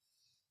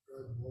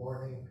Good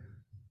morning,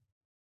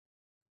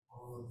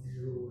 all of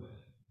you.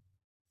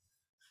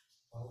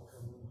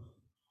 Welcome,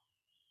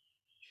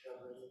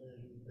 Kevin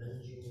and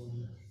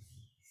Benjamin.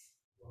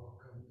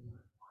 Welcome,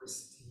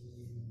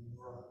 Christine,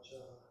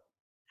 Raja.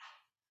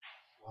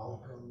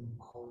 Welcome,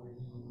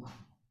 Corrine.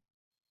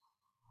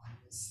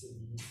 I'm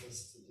sitting with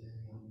us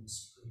today on the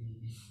screen.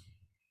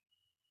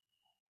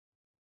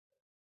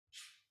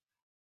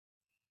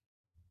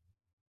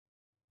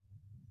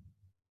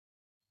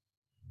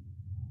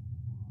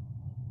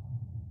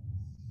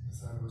 As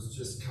I was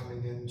just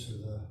coming into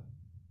the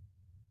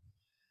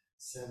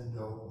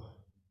Sendo,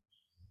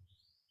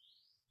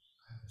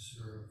 I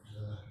observed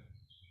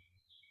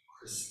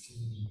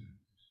Christine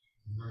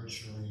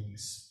nurturing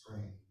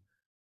spring.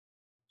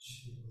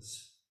 She was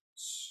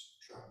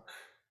struck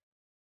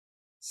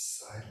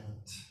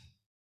silent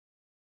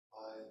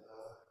by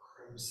the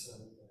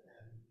crimson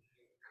and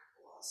pink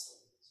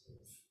blossoms of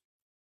the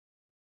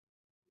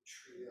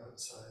tree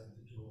outside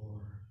the door.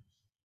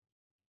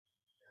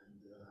 And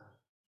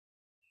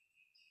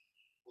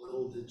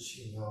little did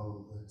she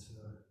know that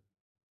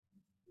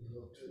we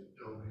looked at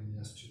Dogen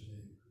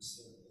yesterday, who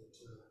said that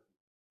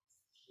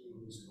he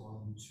was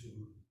going to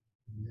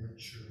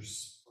nurture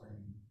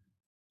spring.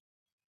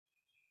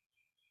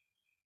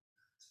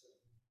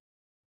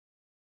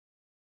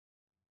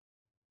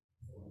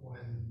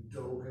 When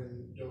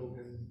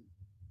Dogen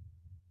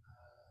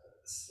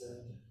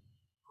said,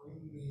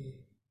 "Bring me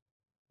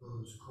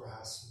those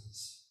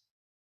grasses,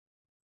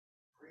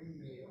 bring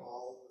me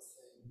all the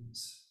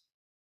things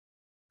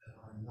that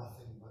are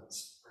nothing but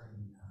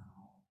spring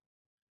now,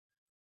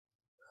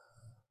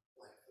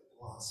 like the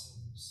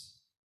blossoms,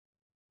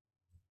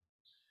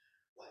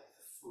 like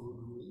the food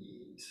we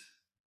eat,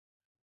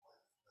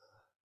 like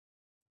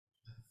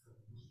the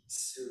wheat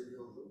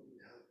cereal that we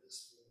had this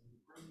morning.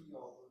 Bring me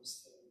all those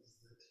things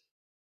that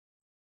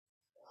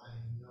I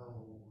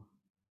know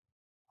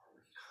are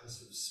because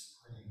of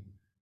spring."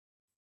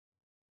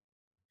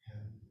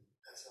 And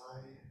as I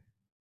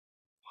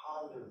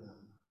ponder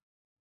them,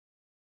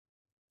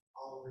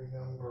 I'll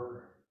remember,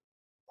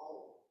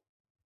 oh,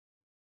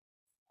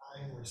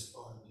 I'm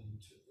responding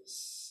to this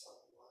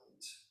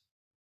sunlight.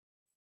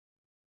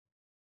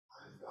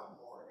 I've got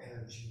more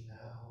energy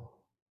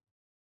now.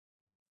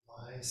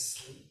 My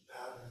sleep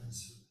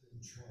patterns have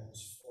been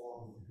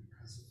transformed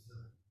because of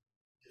the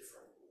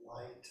different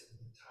light and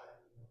the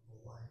timing of the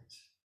light.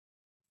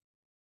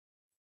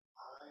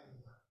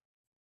 I'm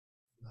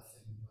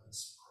nothing but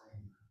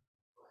spring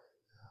right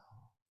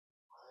now.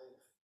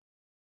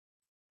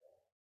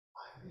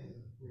 I'm in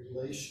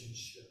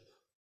relationship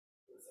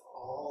with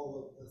all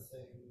of the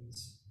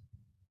things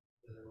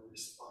that are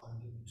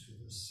responding to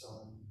the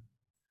sun,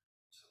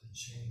 to the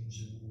change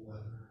in the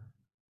weather.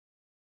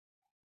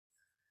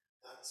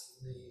 That's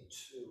me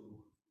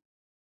too.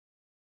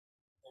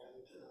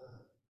 And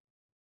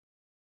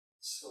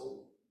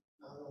so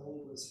not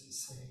only was he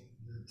saying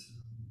that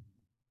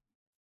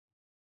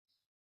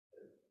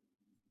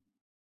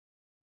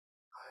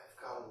I've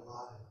got a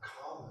lot in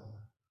common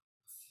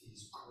with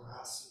these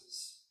grasses,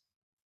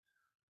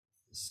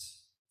 this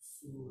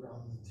food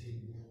on the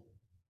table,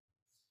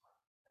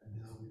 and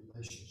their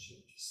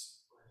relationship to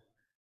spring.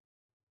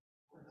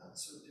 We're not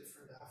so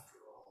different after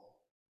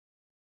all.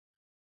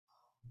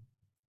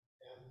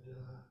 And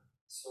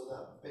so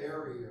that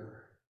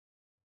barrier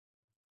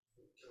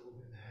that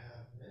Dogen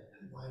had,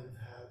 and might have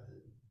had,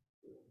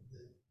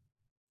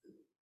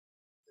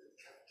 that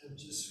kept him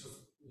just sort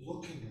of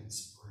looking at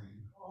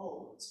spring.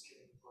 Oh, it's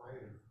getting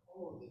brighter.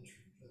 Oh, the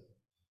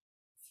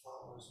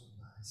flowers are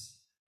nice.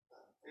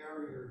 That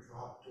barrier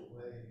dropped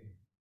away,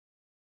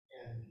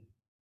 and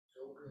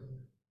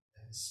Dogen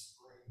and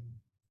spring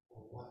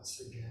were once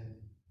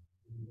again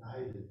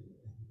united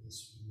in this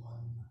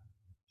one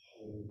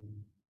whole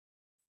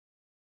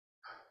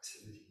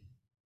activity.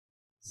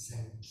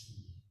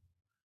 Zenki,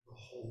 the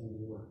whole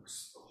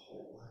works, the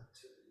whole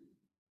activity.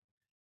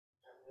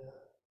 And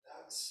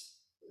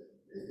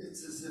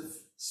it's as if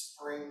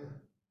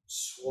spring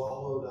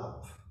swallowed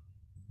up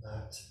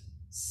that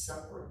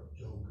separate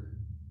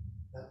Dogen,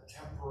 that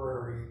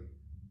temporary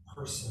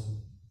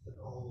person that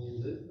Dogen only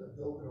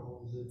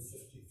lived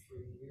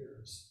 53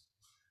 years.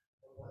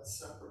 And that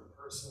separate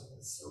person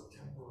that's so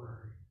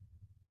temporary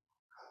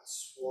got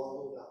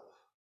swallowed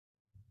up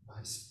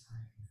by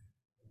spring,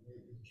 and they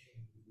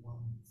became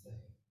one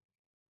thing.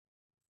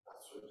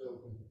 That's what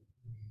Dogen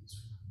means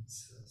when he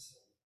says,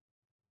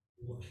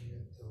 looking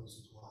at those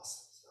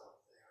blossoms out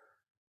there,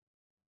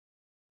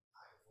 I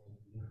will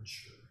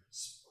nurture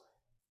spring.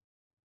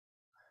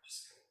 I'm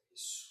just going to be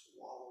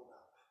swallowed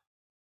up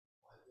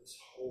by this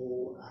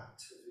whole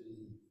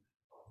activity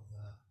of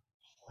the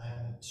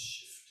planet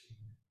shifting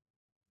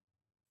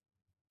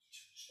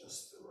to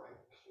just the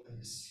right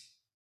place.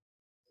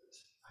 That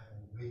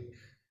I'm awake,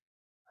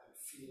 I'm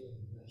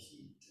feeling the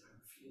heat,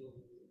 I'm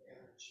feeling the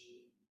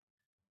energy,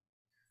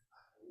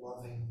 I'm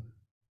loving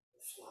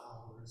the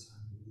flowers,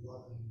 I'm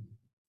loving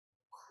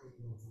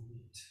cream of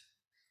wheat,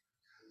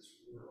 because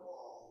we're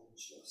all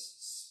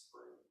just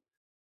spring.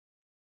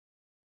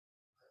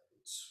 I've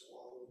been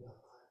swallowed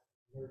up, I've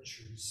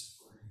nurtured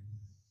spring.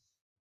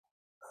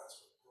 That's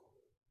what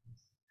Dogen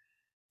means.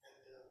 And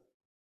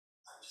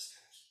I'm just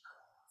going to keep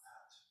going with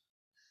that.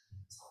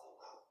 It's all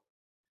about,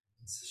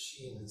 in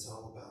sashimi, it's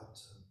all about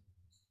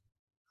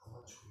how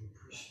much we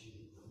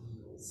appreciate the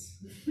meals.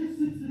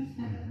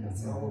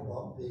 It's all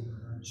about being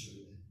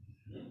nurtured,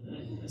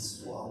 being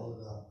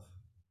swallowed up,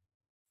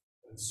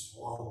 and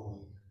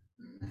swallowing,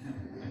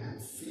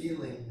 and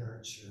feeling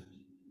nurtured.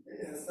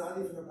 And it's not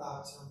even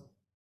about,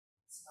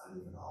 it's not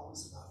even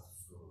always about the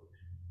food.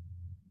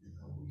 You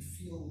know, we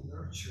feel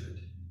nurtured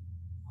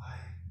by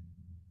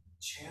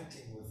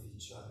chanting with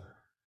each other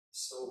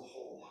so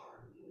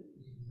wholeheartedly.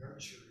 We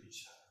nurture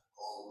each other.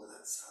 Oh,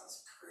 that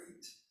sounds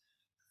great.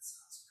 That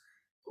sounds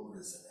great.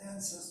 Buddhas and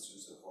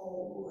ancestors of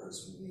all wars,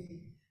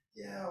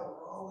 yeah,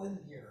 we're all in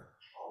here.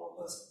 All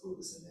of us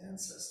Buddhas and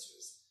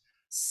ancestors.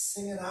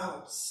 Sing it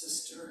out,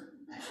 sister.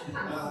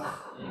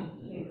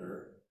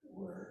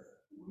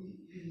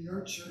 We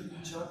nurture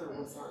each other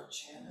with our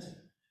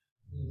chanting.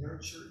 We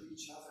nurture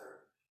each other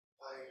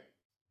by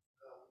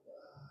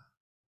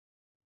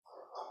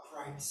our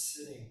upright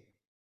sitting,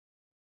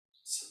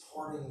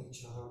 supporting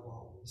each other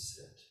while we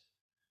sit.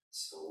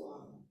 So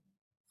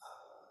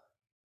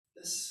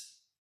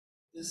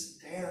this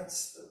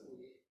dance that we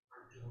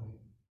are doing,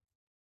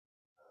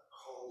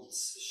 called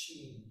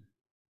sashimi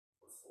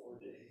for 4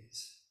 days,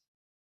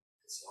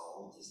 it's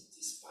all just,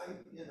 despite,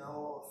 a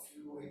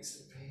few aches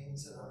and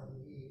pains in our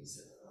knees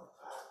and in our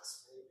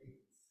backs, maybe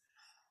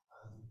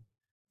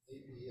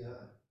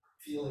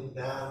feeling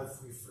bad if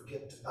we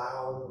forget to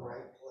bow in the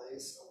right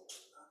place. Oh,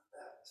 not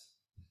that.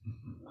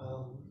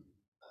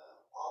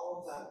 All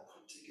of that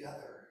put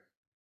together,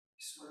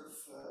 sort of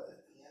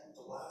at the end,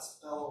 the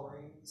last bell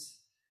rings.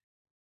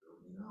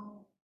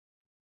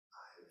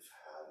 I've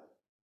had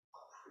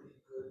a pretty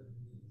good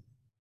meal.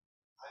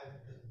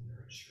 I've been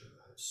nurtured.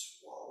 I've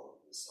swallowed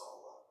this all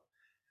up.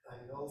 And I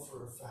know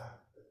for a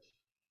fact that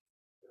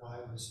I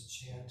was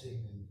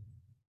chanting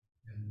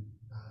and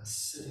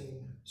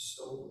sitting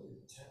so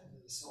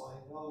intently, so I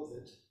know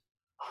that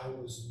I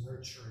was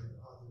nurturing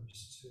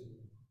others too.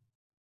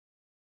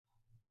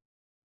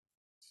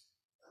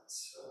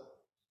 That's,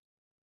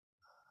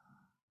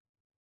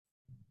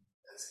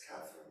 as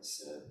Catherine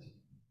said,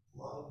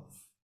 love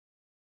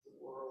the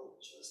world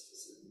just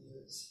as it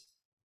is.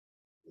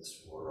 This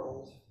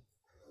world,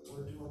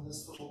 we're doing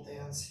this little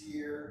dance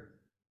here,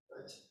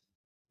 but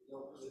we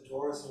open the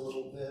doors a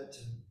little bit,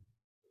 and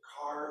the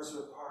cars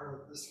are part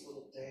of this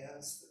little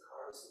dance, the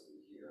cars that we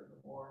hear in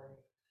the morning.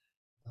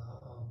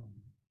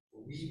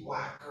 The weed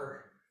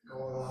whacker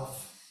going off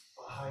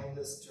behind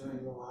us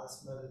during the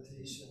last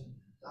meditation,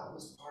 that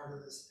was part of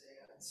this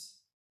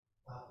dance.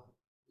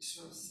 We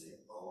sort of say,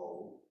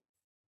 oh,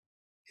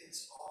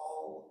 it's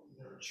all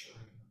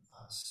nurturing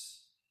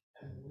us,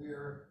 and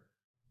we're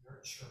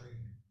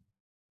nurturing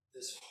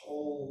this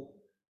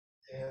whole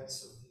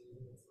dance of the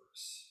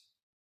universe.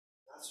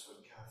 That's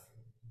what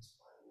Catherine means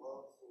by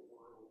love the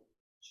world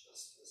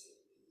just as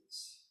it is.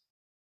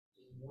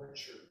 Be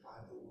nurtured by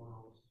the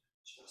world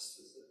just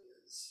as it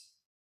is.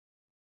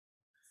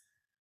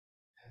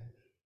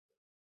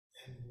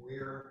 And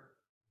we're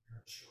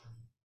nurturing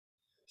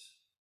it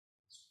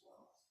as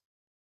well.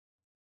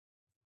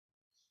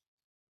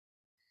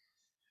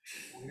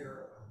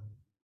 We're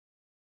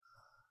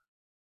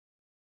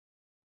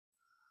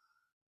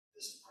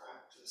this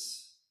practice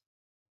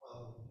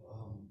of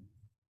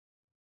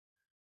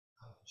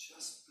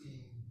just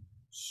being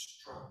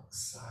struck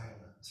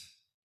silent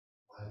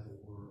by the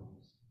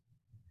world,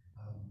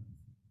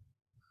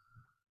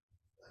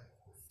 like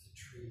with the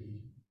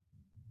tree,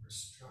 we're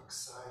struck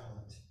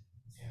silent,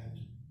 and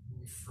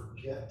we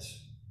forget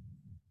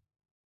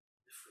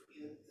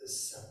this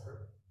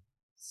separate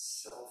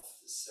self,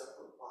 this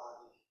separate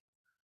body,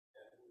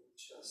 and we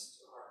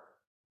just are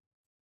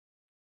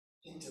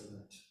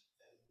intimate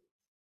and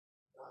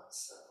not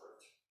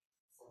separate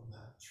from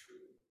that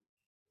tree.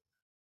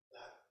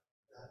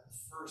 That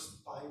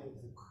first bite of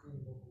the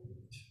cream of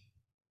wheat,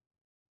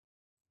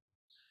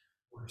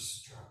 we're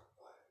struck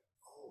by,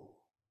 oh,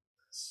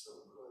 that's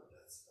so good,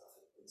 that's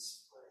nothing but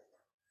spring.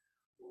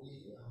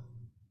 We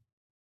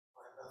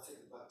are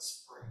nothing but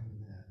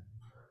spring then.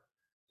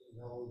 We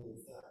know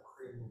that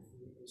cream of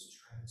wheat is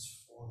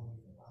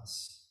transforming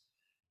us,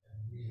 and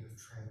we have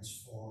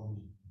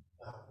transformed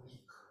that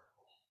wheat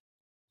kernel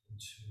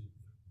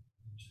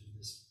into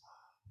this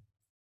body.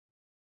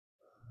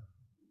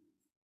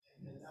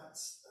 And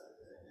that's,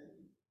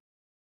 and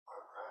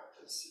our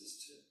practice is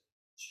to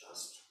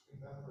just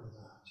remember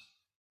that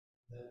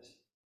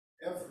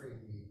every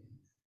meeting,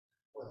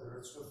 whether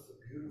it's with the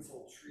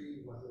beautiful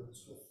tree, whether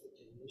it's with the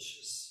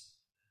delicious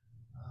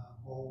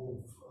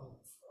bowl of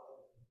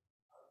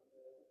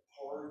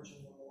porridge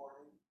in the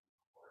morning,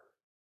 or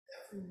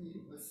every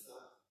meeting with the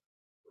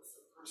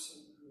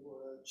person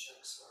who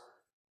checks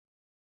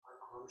our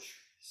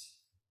groceries,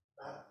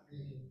 that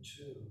meeting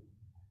too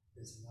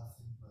is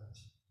nothing but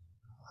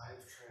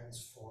I've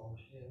transformed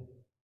him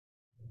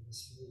in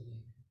this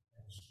meeting,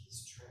 and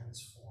he's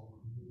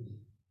transformed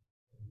me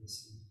in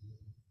this meeting.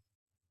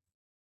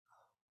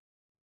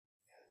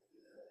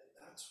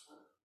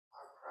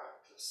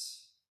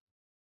 us,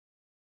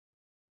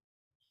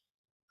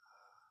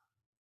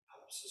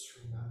 helps us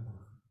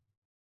remember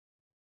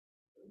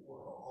that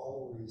we're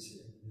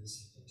always in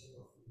this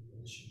intimate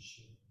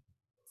relationship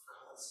of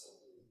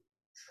constantly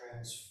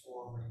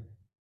transforming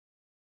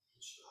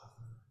each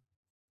other,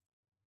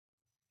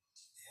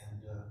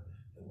 and that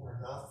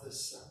we're not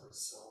this separate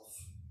self.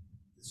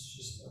 It's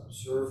just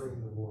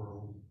observing the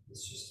world.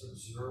 It's just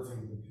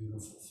observing the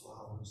beautiful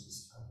flowers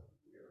this time of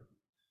year.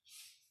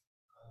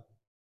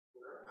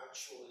 We're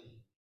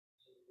actually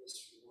in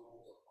this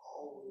world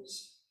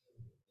always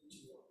in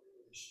intimate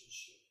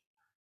relationship,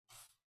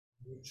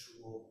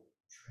 mutual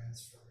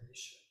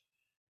transformation.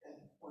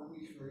 And when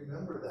we can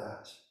remember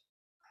that,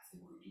 I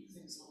think we do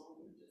things a little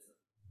bit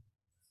different.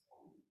 I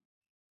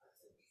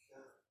think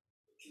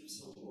it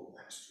gives a little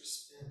extra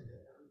spin to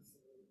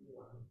everything we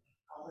do.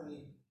 I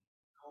mean,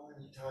 how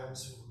many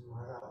times have we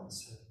run out and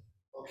said,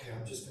 okay,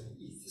 I'm just going to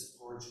eat this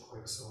porridge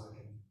quick so I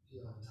can be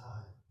on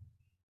time,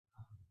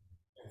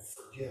 and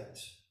forget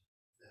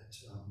that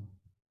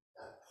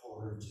that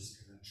porridge is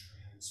going to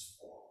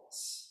transform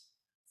us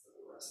for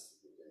the rest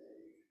of the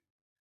day.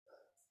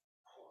 That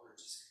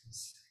porridge is going to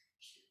say,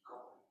 keep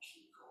going,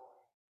 keep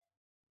going.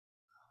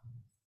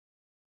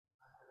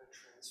 I'm going to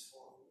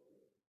transform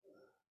you.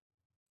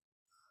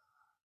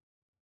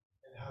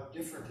 And how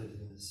different it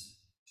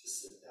is to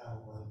sit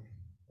down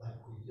like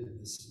we did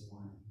this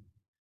morning,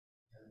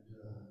 and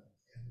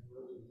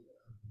really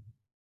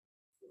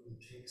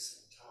take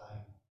some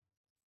time.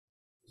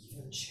 We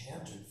even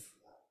chanted for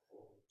that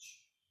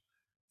porridge,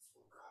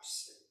 for gosh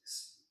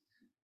sakes.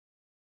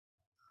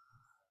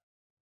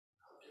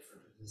 How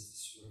different it is to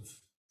sort of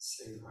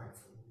say right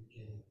from the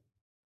beginning,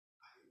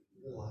 I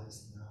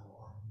realize now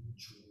our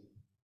mutual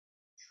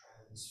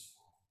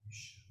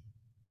transformation.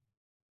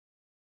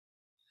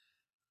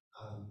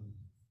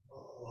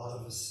 A lot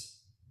of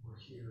us were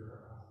here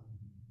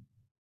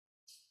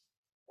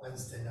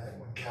Wednesday night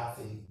when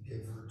Kathy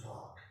gave her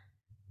talk.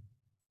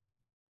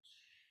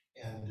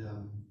 And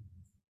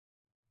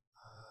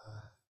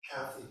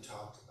Kathy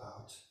talked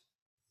about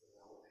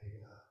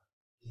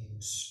being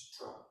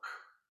struck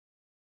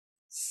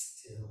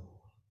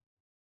still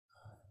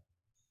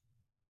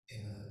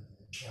in a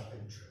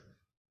camping trip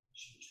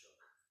she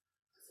took.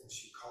 I think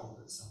she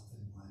called it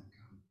something like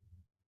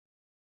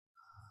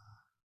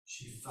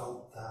she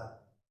felt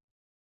that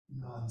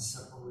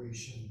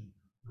non-separation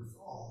with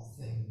all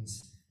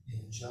things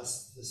in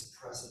just this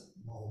present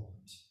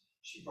moment.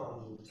 She brought a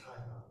little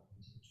time out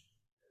into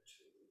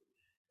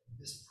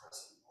this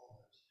present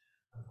moment.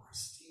 When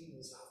Christine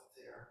was out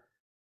there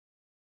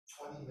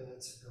 20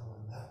 minutes ago,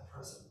 in that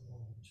present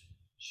moment,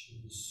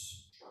 she was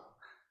struck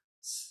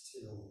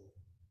still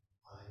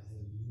by the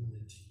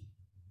unity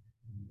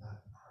in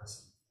that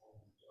present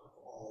moment of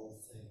all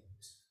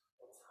things,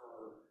 of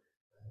her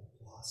and the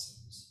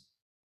blossoms,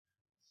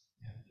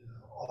 and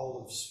all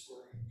of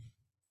spring.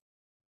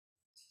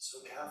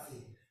 So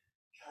Kathy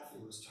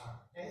was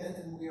talking,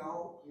 and we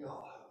all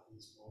have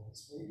these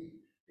moments.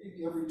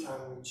 Maybe every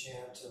time we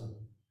chant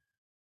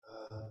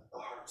the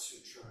Heart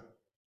Sutra,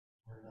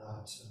 we're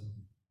not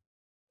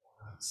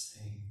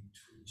saying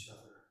to each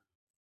other,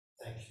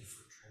 "Thank you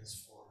for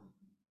transforming."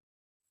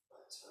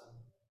 But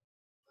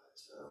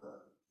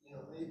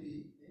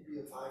maybe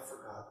if I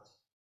forgot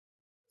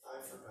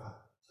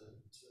to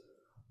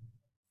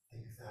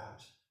think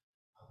that,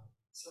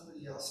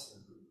 somebody else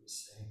in the group was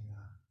saying,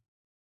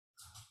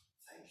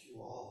 "Thank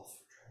you all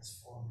for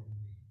transforming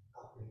me,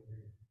 helping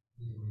me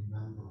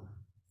remember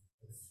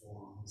the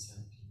form is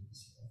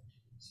emptiness,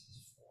 emptiness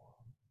is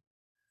form."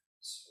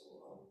 So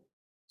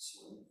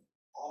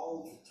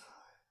all the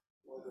time,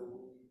 whether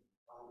we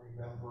are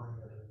remembering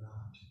it or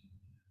not,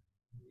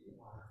 we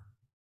are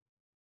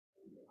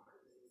in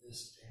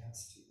this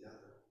dance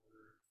together.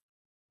 We're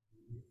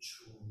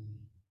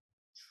mutually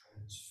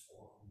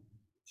transforming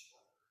each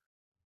other.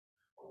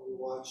 When we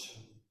watch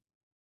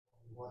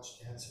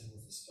Dancing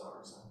with the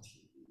Stars on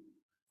TV,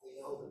 we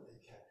know that they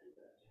can't do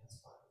that dance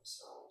by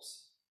themselves.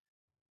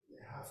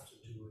 They have to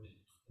do it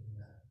in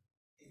that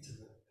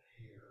intimate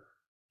pair.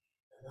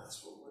 And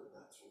that's what we're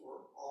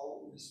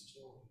always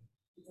doing.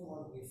 Even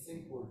when we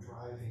think we're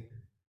driving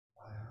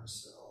by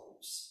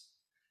ourselves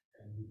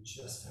and we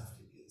just have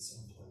to get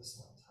someplace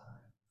on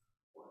time,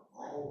 we're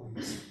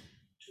always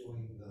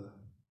doing the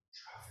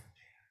traffic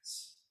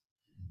dance.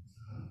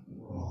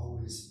 We're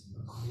always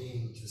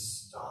agreeing to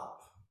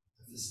stop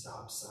at the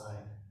stop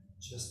sign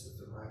just at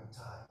the right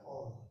time.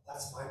 Oh,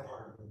 that's my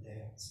part of the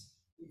dance.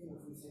 Even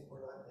if we think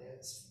we're not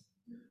dancing,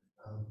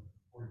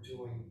 we're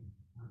doing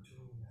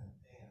that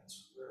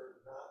dance.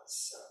 We're not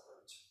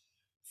separate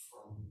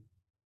from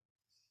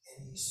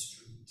any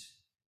street,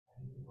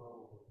 any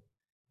road,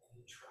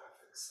 any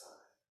traffic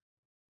sign.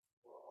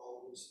 We're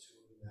always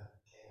doing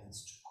that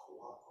dance to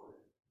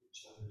cooperate with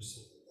each other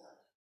so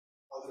that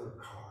other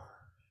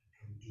car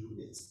can do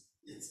its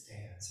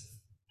dance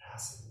of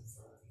passing in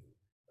front of you.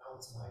 Now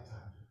it's my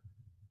time to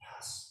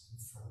pass in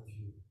front of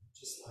you,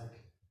 just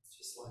like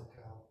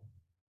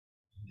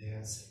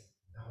dancing.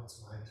 Now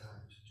it's my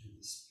time to do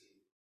the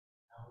speed.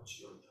 Now it's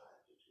your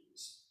time to do the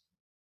speed.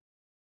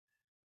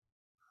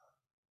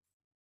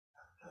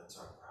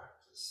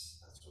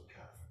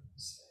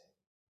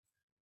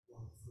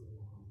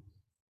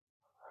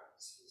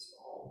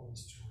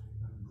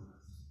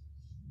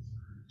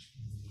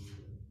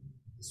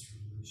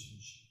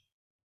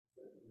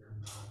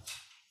 not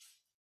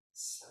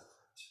separate.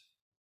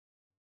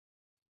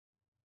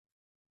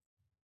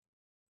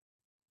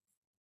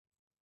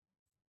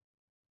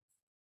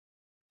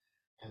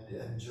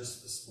 And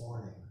just this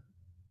morning,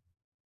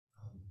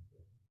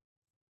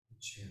 we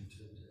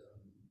chanted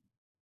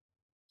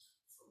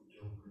from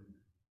Dogen.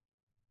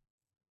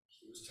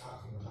 He was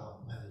talking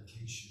about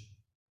meditation.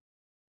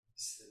 He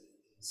said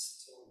that in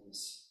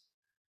stillness,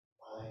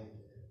 mind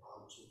and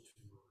object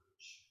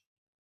merge,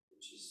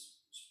 which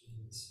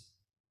means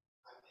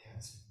I'm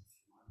dancing with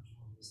you, I'm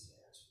doing this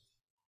dance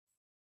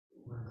with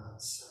you. We're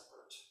not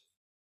separate.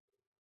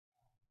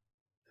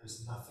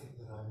 There's nothing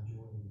that I'm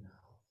doing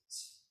now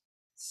that's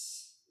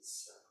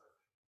separate.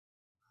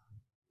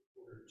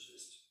 We're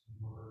just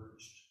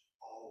merged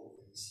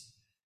always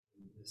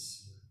in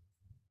this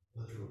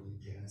literally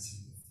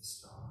dancing with the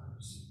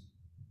stars.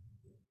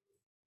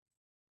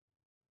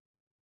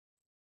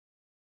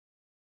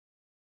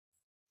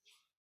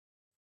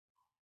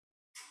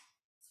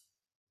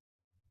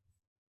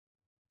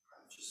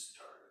 I've just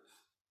started.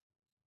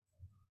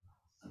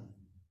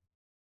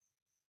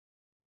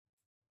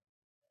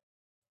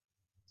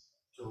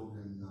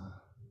 Dogen,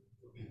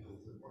 for people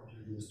that weren't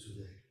here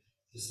yesterday,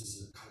 this is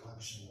a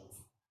collection of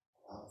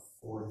about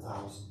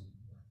 4,000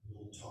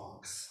 little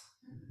talks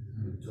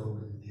that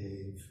Dogen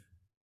gave.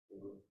 They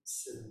would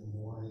sit in the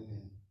morning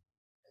and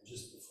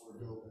just before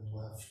Dogen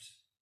left,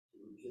 he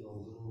would get a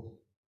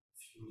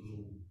few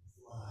little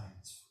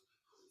lines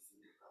for people to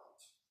think about.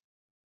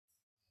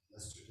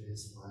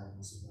 Yesterday's line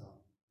was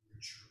about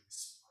nurturing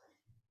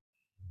spring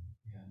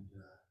and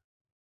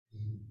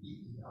being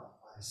eaten up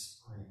by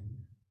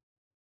spring.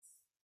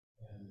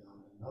 And on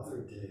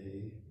another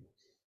day,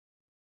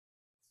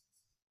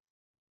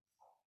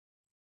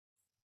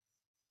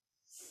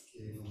 he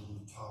gave a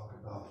little talk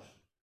about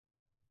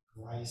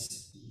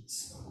rice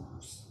eats a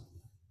person.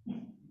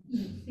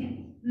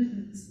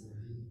 So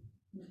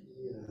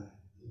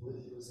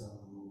he was on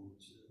the road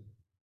too.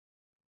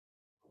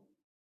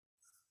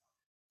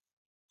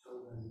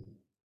 Dogen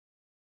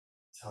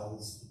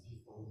tells the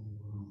people in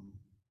the room,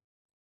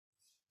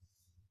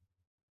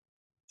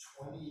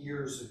 20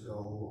 years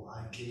ago, I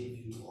gave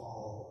you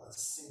all a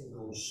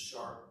single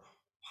sharp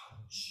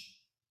punch.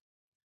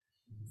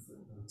 The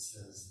footnote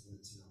says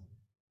that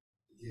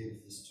he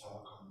gave this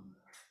talk on the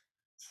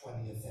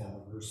 20th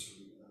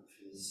anniversary of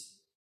his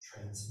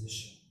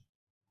transmission.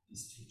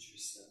 His teacher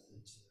said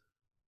that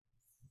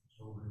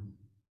Dogen,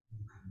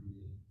 you can be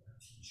a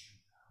teacher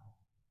now.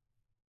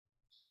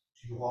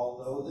 Do you all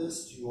know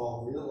this? Do you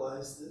all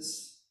realize this?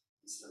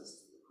 He says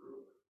to the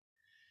group.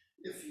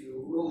 If you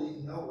really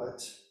know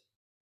it,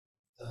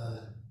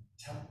 the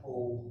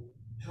temple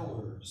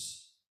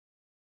pillars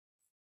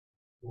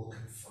will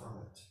confirm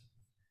it,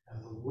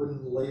 and the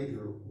wooden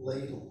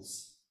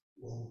ladles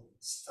will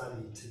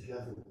study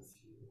together with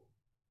you.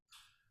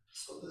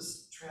 So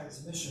this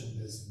transmission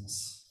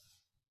business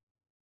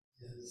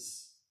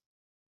is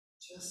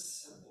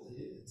just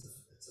simply,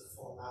 it's a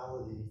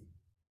formality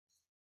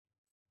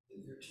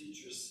that your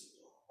teachers,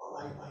 well,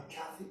 like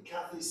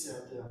Kathy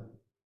said the other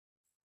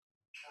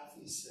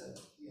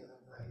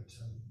night,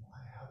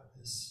 I have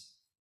this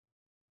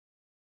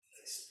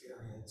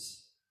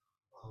experience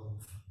of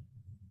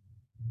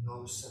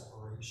no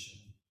separation.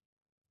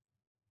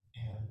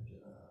 And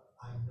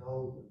I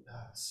know that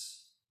that's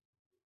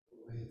the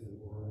way the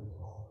world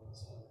always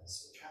is.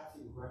 So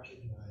Kathy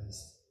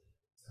recognized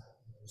that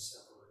no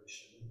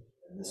separation.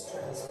 And this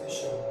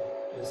transmission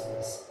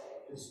business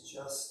is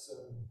just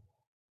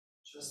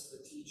the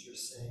teacher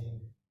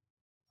saying,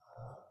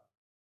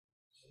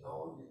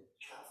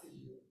 Kathy,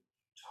 you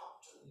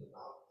talked to me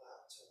about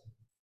that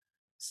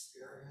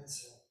experience,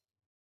 and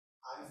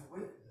I've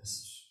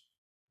witnessed,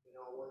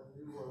 when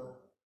you are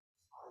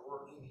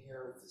working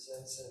here at the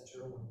Zen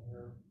Center, when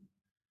you're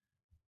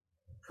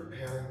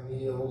preparing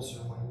meals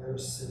or when you're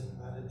sitting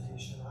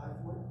meditation,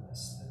 I've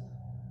witnessed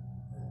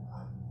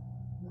that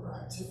your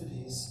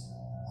activities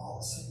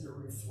all seem to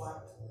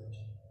reflect that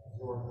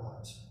you're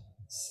not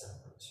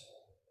separate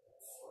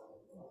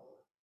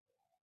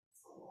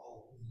from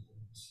all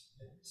beings.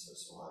 And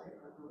so I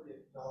really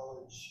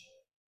acknowledge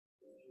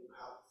that you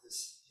have this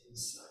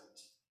insight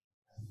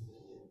and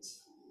that it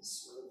is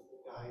sort of the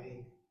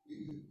guiding.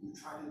 You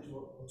try to do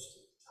it most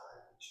of the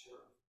time, but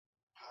you're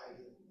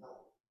guiding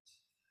element.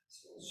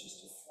 So it's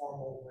just a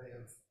formal way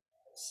of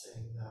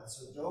saying that.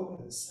 So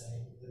Dogen is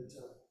saying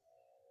that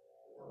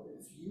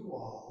if you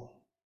all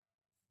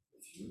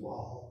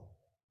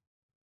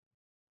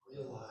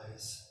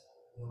realize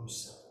no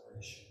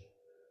separation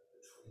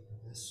between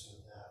this or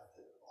that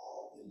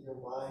your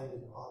mind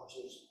and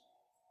object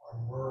are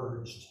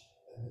merged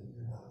and that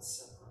you're not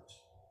separate,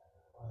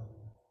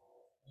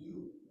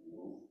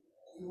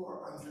 you are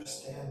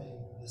understanding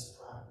this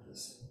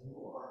practice and you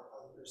are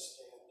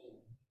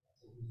understanding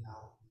the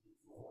reality.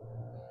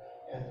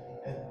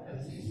 And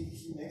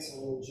he makes a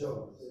little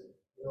joke that,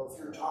 if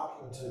you're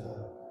talking to the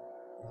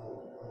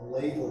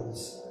ladles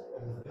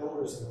and the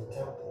pillars in the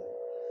temple,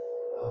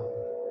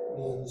 it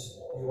means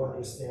you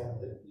understand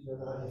that you're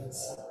not even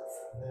separate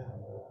from them,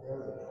 but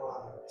they're the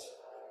product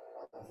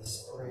the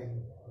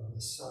spring and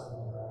the sun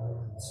and the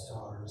moon and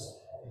stars,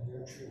 and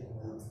you're treating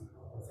them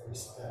with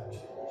respect,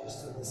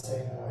 just in the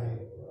same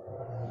way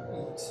when we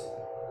eat,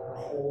 we're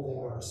holding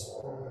our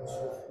spoons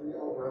with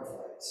real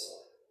reverence.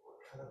 We're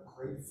kind of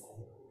grateful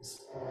that these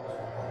spoons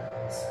are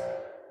helping us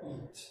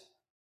eat.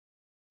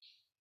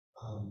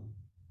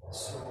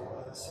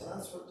 So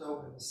that's what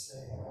Dogen is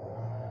saying.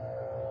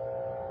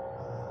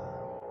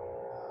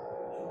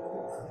 You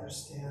will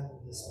understand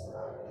this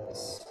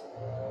practice.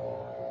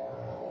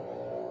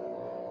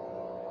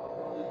 I'm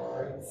really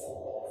grateful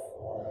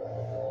for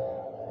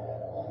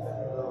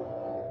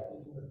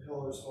even the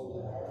pillars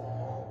holding up the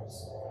walls.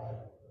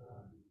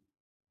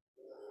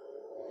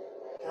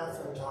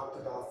 Catherine talked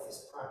about this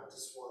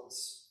practice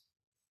once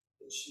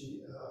that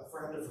a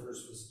friend of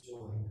hers was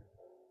doing,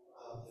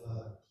 of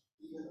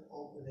even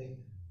opening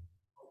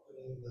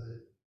the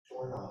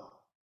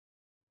doorknob,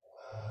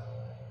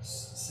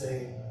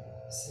 saying,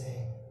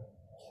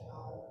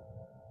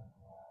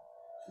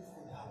 you've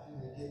been helping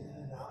me get in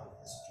and out of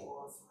this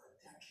door for a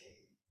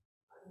decade.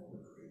 I'm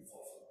really grateful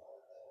for that.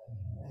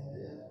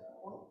 And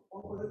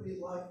what would it be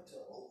like to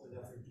open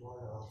every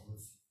doorknob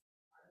with,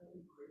 I'm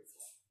really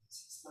grateful for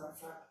this. As a matter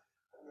of fact,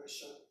 I'm going to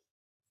shut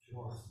the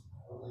door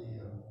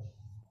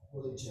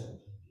really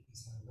gently,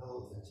 because I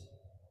know that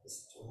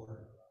this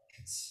door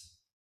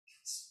gets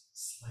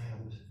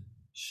slammed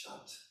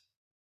shut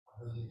a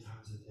million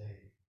times a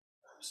day.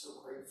 I'm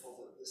so grateful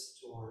that this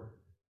door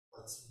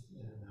lets me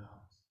in and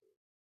out.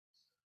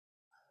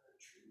 I'm going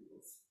to treat you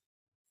with,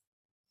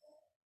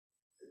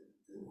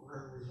 we're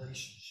in a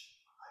relationship.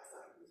 I've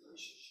got a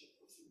relationship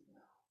with you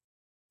now,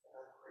 and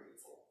I'm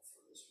grateful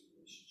for this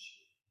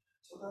relationship.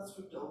 So that's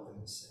what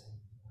Dogen is saying.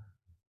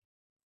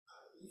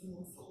 Even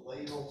with the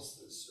ladles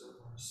that serve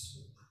our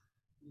soup,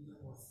 even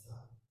with the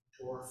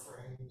door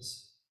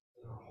frames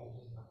that are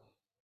holding up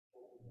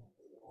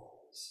the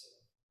walls,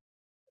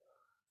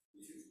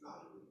 if you've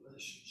got a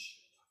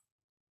relationship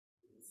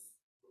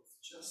with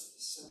just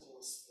the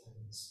simplest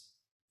things,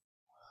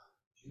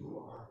 you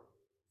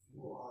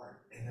are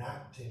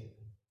enacting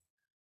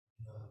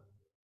the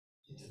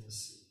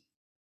intimacy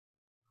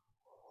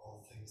of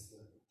all things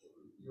that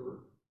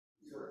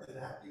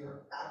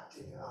you're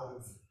acting out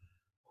of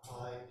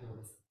mind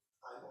of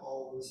I'm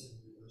always in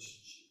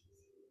relationship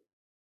with you.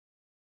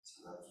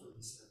 So that's what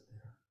he said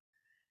there.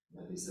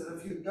 And then he said,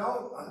 if you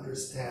don't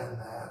understand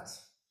that,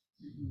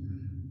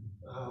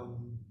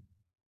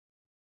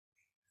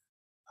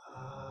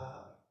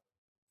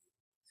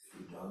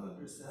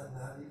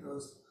 he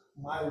goes,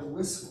 my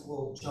whisk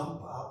will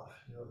jump up.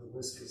 You know, the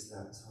whisk is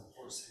that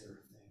horsehair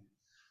thing.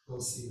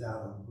 We'll see that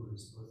on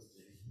Buddha's birthday.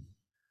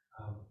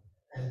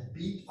 And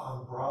beat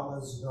on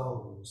Brahma's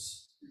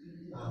nose.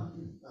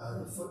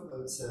 The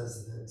footnote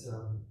says that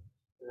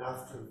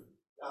after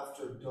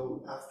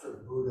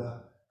Buddha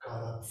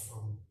got up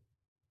from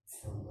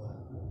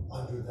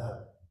under that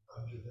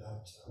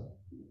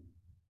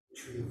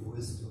tree of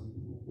wisdom,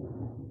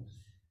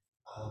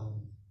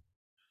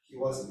 he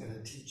wasn't going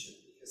to teach it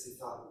because he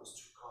thought it was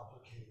too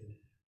complicated.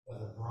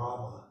 But a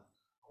Brahma,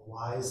 a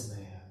wise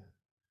man,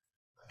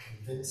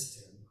 convinced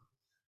him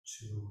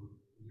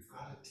you've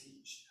got to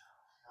teach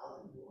now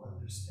that you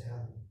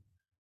understand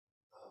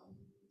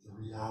the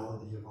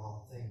reality of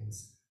all things.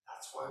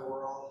 That's why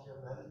we're all here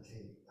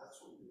meditating.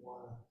 That's what we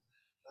want to,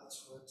 that's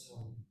what,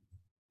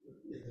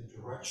 in the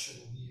direction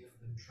we have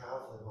been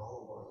traveling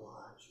all of our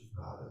lives, you've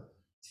got to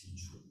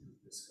teach what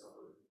you've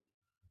discovered.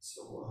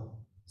 So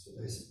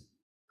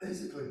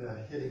basically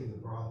that hitting the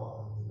Brahma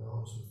on the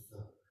nose with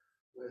the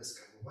whisk,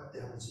 what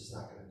damage is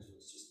that going to do?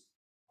 It's just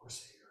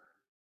horsehair.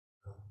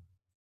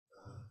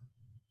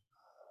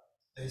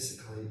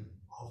 Basically,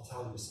 I'll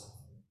tell you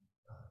something.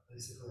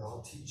 Basically,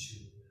 I'll teach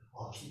you.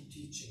 I'll keep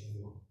teaching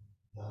you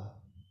the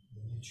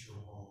nature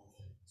of all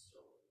things.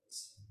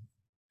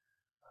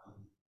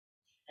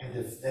 And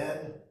if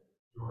then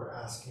you're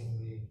asking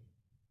me,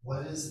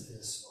 what is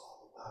this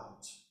all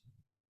about?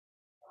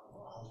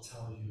 I'll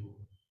tell you.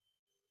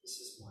 This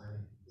is my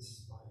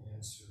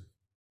answer.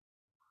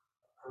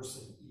 A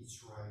person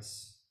eats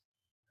rice,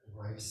 and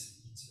rice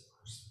eats a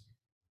person.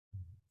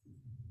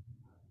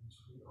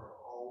 We are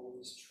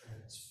always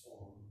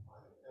transformed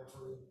by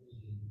every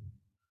meeting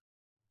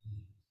we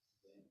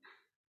make.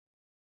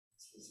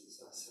 As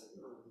I said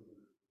earlier,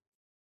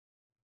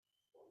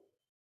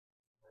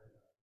 when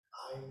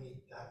I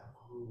meet that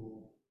gruel,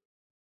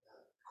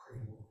 that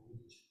cream of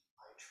wheat,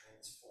 I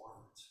transform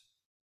it.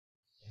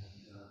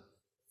 And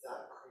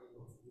that cream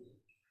of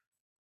wheat,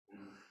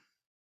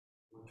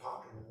 we're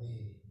talking to me,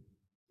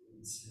 you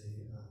would say,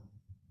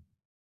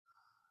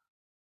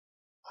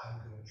 I'm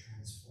going to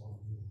transform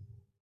you.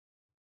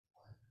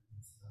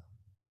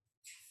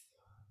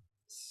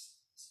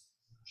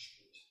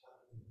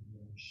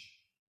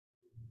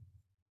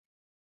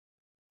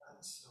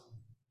 That's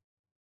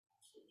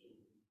what he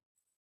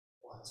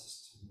wants us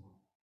to know,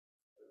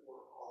 that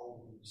we're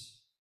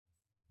always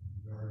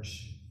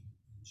nourishing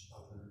each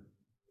other,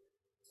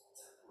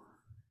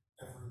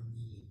 that every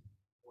meeting,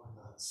 we're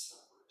not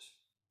separate,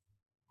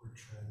 we're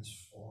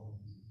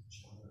transforming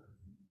each other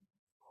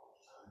all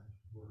the time.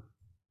 We're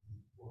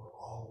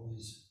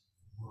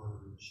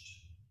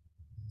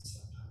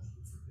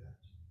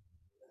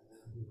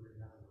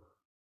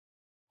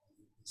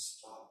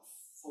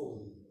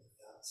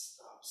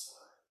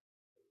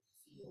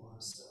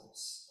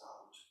almost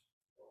stopped.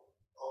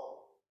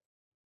 Oh,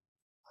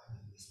 I'm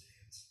in this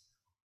dance.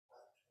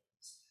 I'm in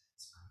this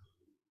dance.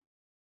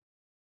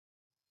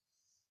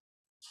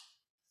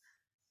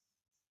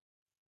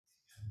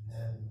 And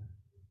then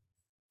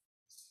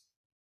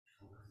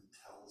Dogen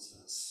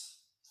tells us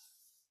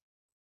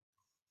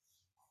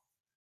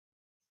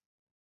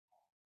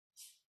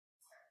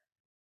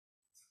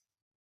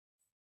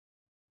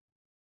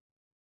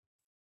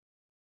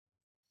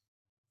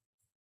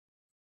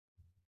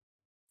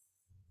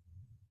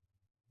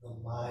the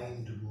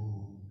mind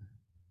moon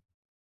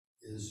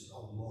is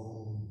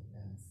alone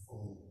and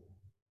full.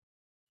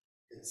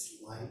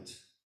 Its light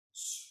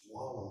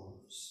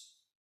swallows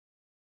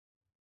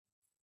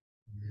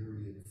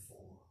myriad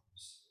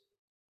forms.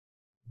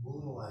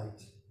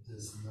 Moonlight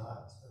does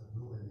not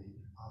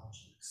illuminate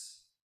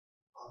objects.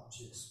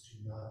 Objects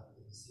do not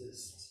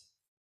exist.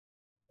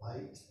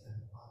 Light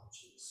and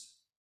objects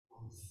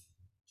both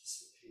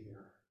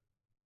disappear.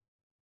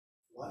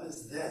 What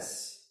is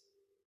this?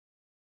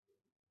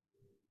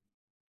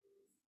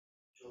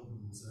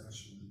 Dogen was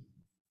actually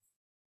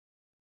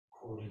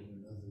quoting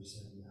another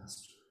Zen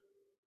master.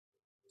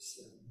 He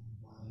said,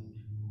 the mind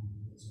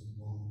moon is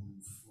alone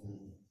and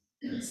full.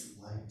 Its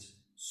light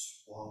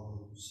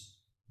swallows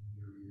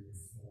myriad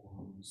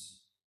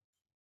forms.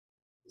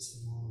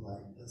 This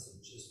moonlight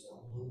doesn't just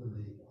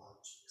illuminate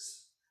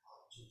objects.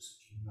 Objects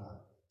do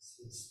not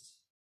exist.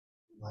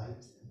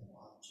 Light and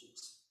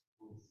objects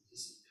both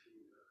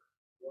disappear.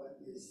 What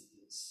is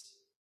this?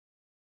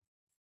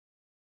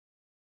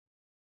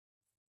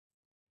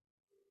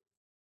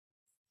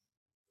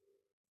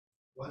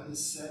 What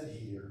is said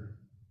here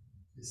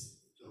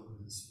is,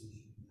 Dogen is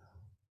speaking now,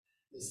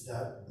 is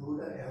that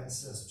Buddha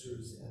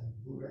ancestors and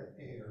Buddha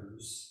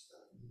heirs,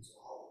 that means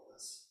all of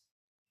us,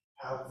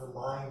 have the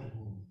mind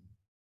moon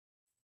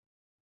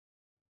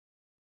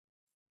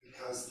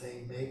because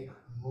they make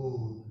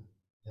moon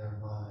their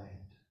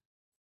mind.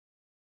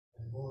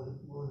 And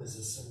moon is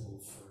a symbol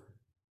for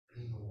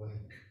being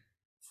awake,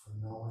 for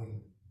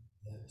knowing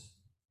that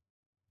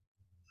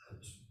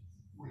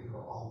we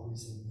are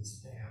always in this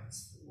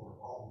dance, that we're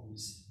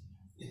always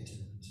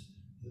intimate,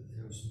 that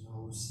there's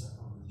no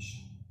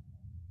separation.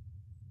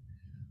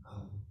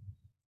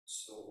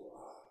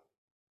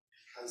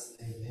 Because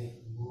they make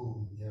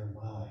moon their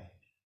mind,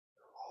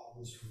 they're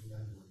always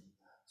remembering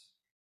that.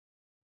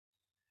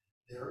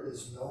 There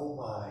is no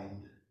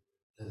mind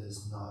that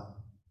is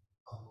not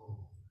a moon,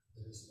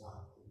 that is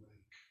not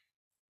awake.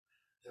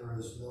 There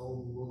is no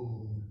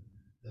moon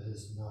that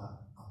is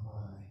not a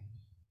mind.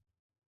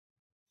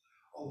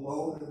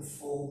 Alone and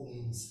full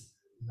means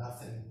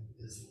nothing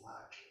is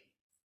lacking.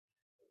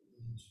 It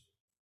means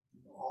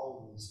we've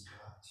always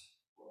got,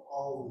 we're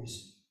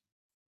always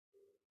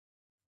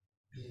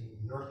being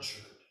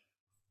nurtured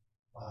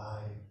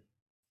by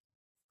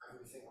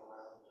everything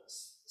around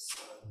us, the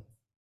sun,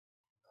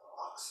 the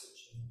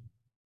oxygen,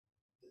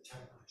 the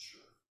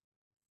temperature,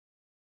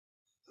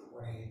 the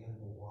rain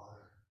and the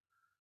water.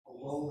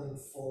 Alone and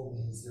full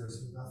means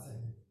there's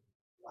nothing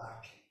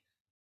lacking.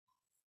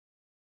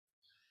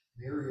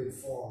 Myriad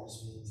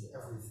forms means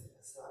everything.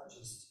 It's not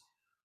just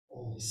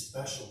only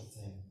special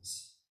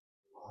things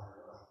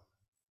are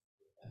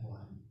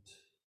enlightened.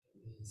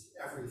 It means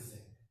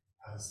everything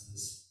has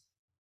this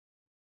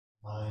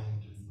mind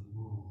of the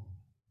moon.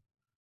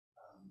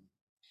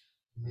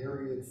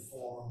 Myriad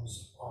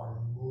forms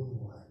are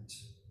moonlight,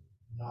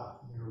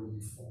 not merely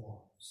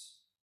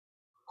forms.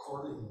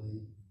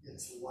 Accordingly,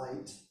 its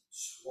light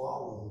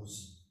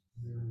swallows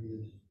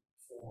myriad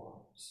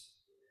forms.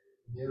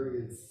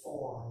 Myriad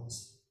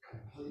forms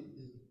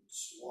completely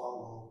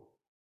swallow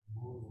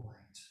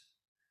moonlight.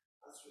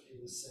 That's what he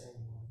was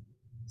saying when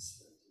he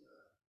said,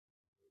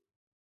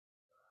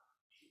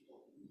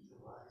 people eat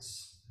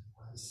rice and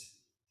rice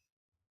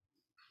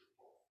eat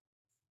people.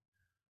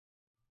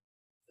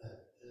 That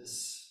this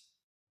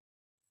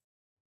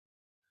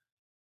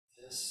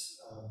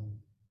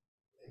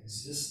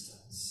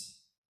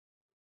existence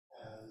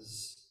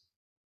as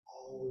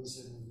always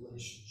in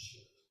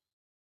relationship,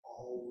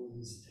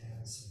 always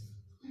dancing,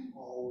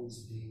 always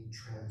being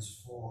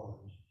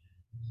transformed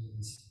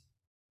means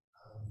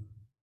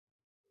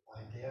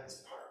my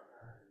dance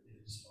partner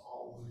is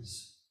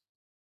always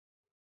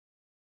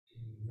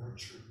being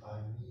nurtured by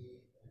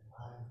me, and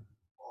I'm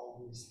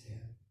always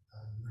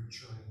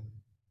nurturing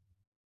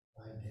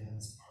my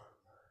dance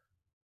partner.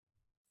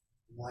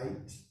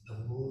 Light, the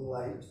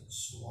moonlight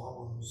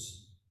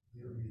swallows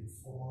myriad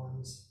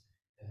forms,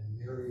 and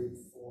myriad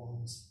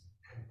forms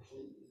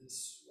completely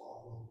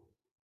swallow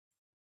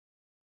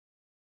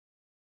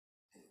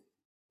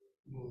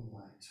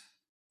moonlight.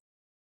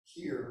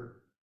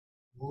 Here,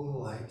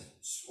 moonlight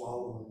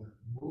swallowing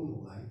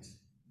moonlight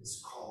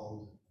is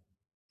called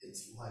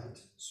its light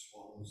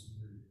swallows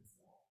myriad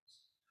forms.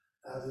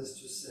 That is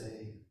to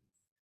say,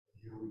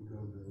 here we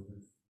go,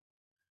 David.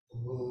 The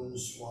moon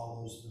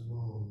swallows the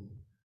moon.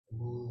 The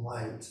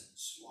moonlight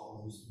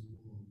swallows the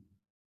moon.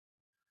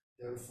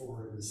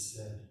 Therefore, it is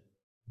said,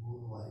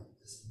 moonlight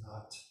is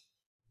not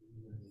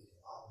illuminating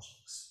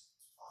objects.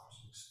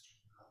 Objects do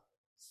not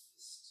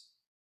exist.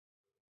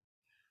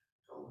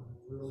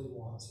 really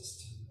wants us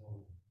to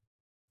know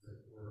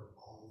that we're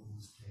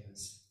always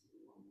dancing,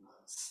 that we're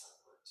not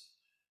separate,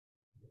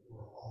 that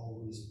we're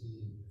always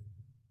being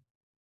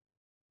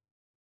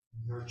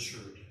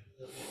nurtured,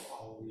 that we're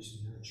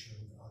always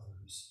nurturing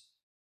others,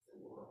 that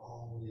we're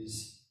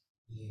always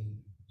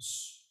being,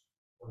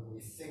 when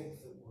we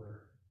think that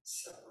we're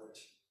separate,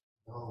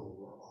 no,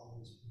 we're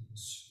always being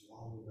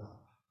swallowed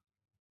up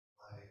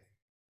by the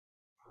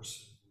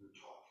person we're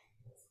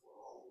talking with. We're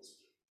always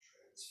being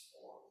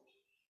transformed.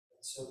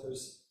 And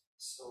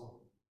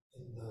so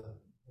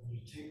when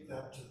you take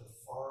that to the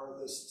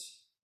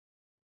farthest,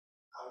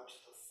 out to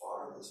the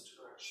farthest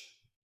direction,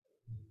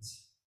 it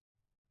means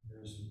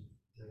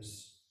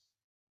there's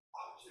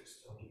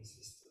objects don't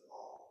exist at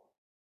all.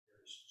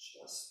 There's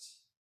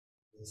just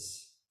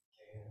this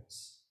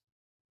dance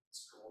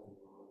that's going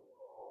on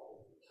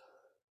all the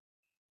time.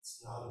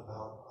 It's not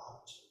about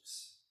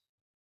objects.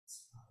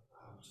 It's not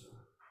about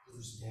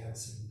who's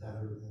dancing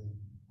better than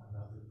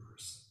another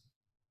person.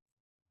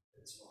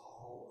 It's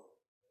all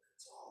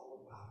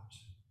about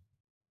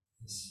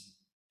this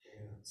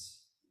dance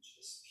that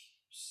just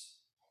keeps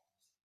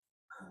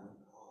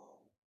going on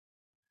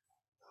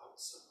without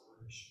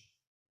separation,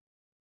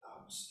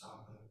 without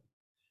stopping.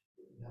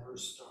 It never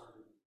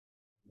started,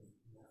 and it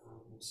never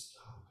will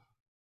stop.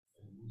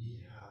 And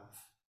we have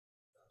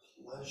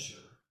the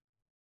pleasure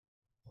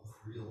of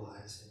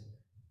realizing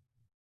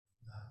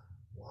that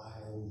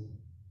wild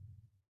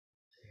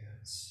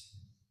dance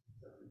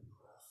with every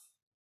breath,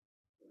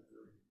 with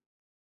every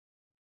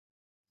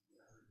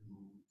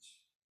moment.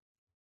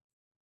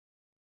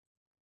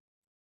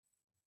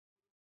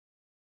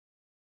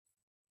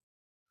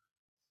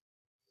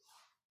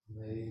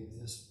 May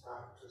this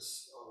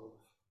practice of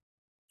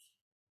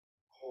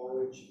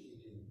porridge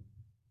eating,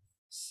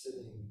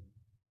 sitting,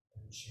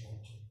 and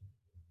chanting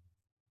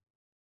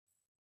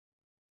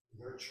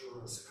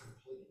nurture us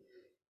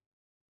completely,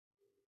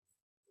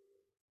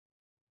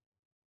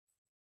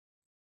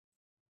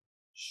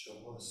 show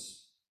us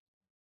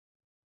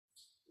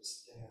this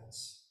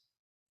dance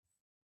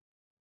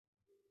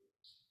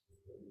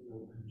that we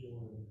will be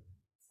doing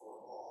for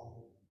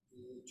all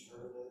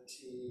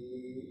eternity.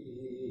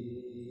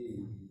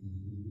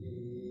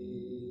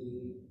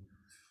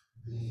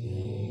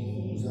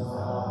 Beings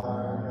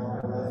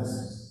are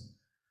numberless,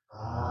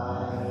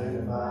 I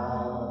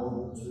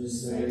vow to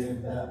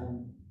save them.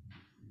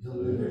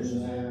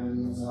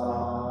 Delusions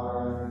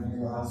are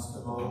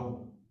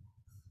inexhaustible,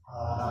 I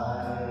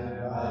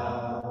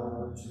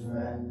vow to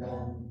end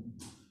them.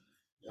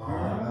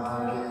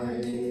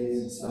 Dharma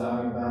gates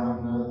are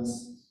boundless,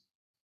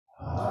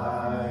 I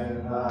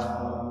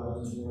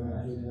vow to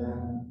enter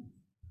them.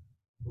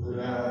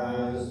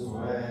 Buddha's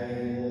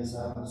way is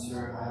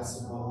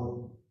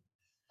unsurpassable,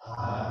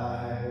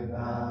 I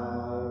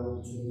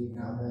vow to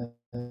become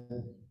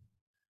it.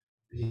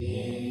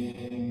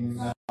 Beings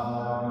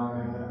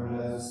are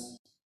numberless,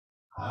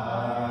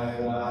 I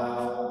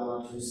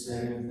vow to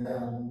save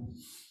them.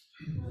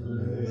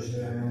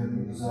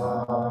 Delusions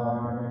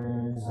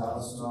are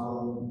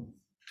inexhaustible,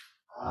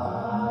 I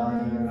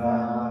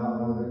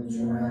vow to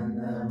end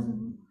them.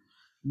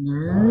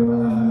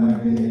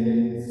 Dharma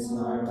gates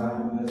are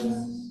boundless,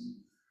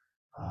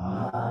 I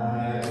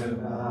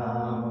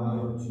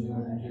vow to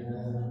enter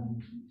them.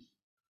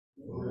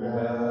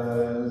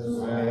 Buddha's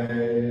way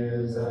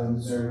is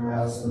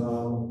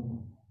unsurpassable,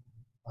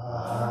 I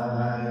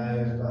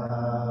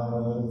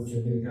vow to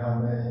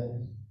become it.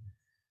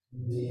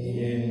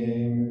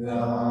 Beings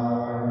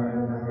are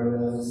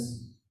numberless,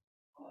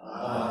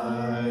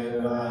 I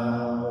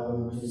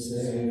vow to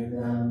save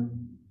them.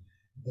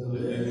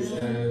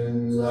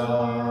 Delusions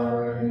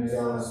are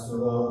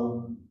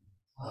inexhaustible,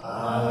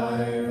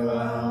 I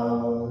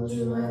vow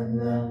to end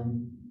them.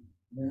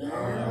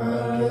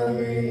 Dharma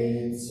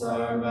gates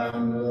are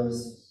boundless,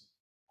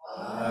 I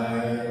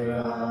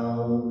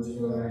vow to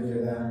enter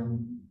them.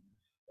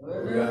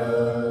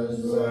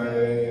 Buddha's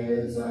way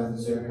is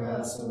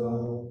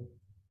unsurpassable,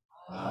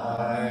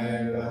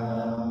 I vow